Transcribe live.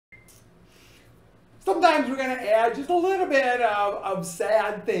sometimes we're going to add just a little bit of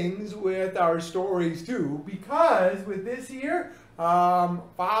sad things with our stories too, because with this here,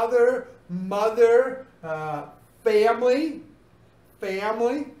 father, mother, family,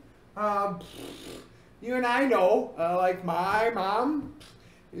 you and I know, like my mom,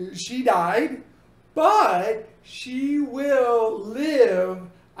 she died, but she will live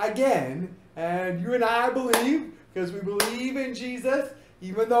again. And you and I believe, because we believe in Jesus,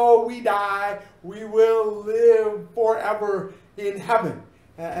 even though we die, we will live forever in heaven.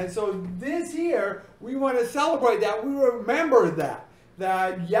 And so this year, we want to celebrate that. We remember that.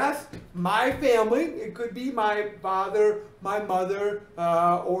 That yes, my family, it could be my father, my mother,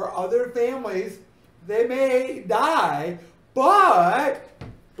 or other families, they may die, but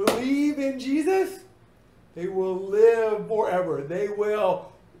believe in Jesus, they will live forever. They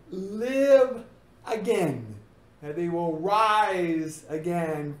will live again. And they will rise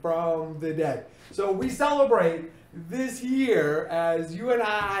again from the dead. So we celebrate this year as you and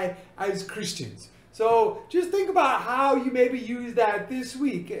I as Christians. So just think about how you maybe use that this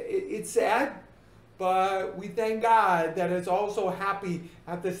week. It's sad, but we thank God that it's also happy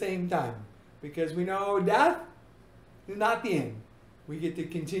at the same time. Because we know death is not the end. We get to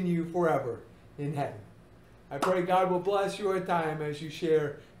continue forever in heaven. I pray God will bless your time as you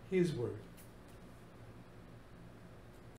share His word.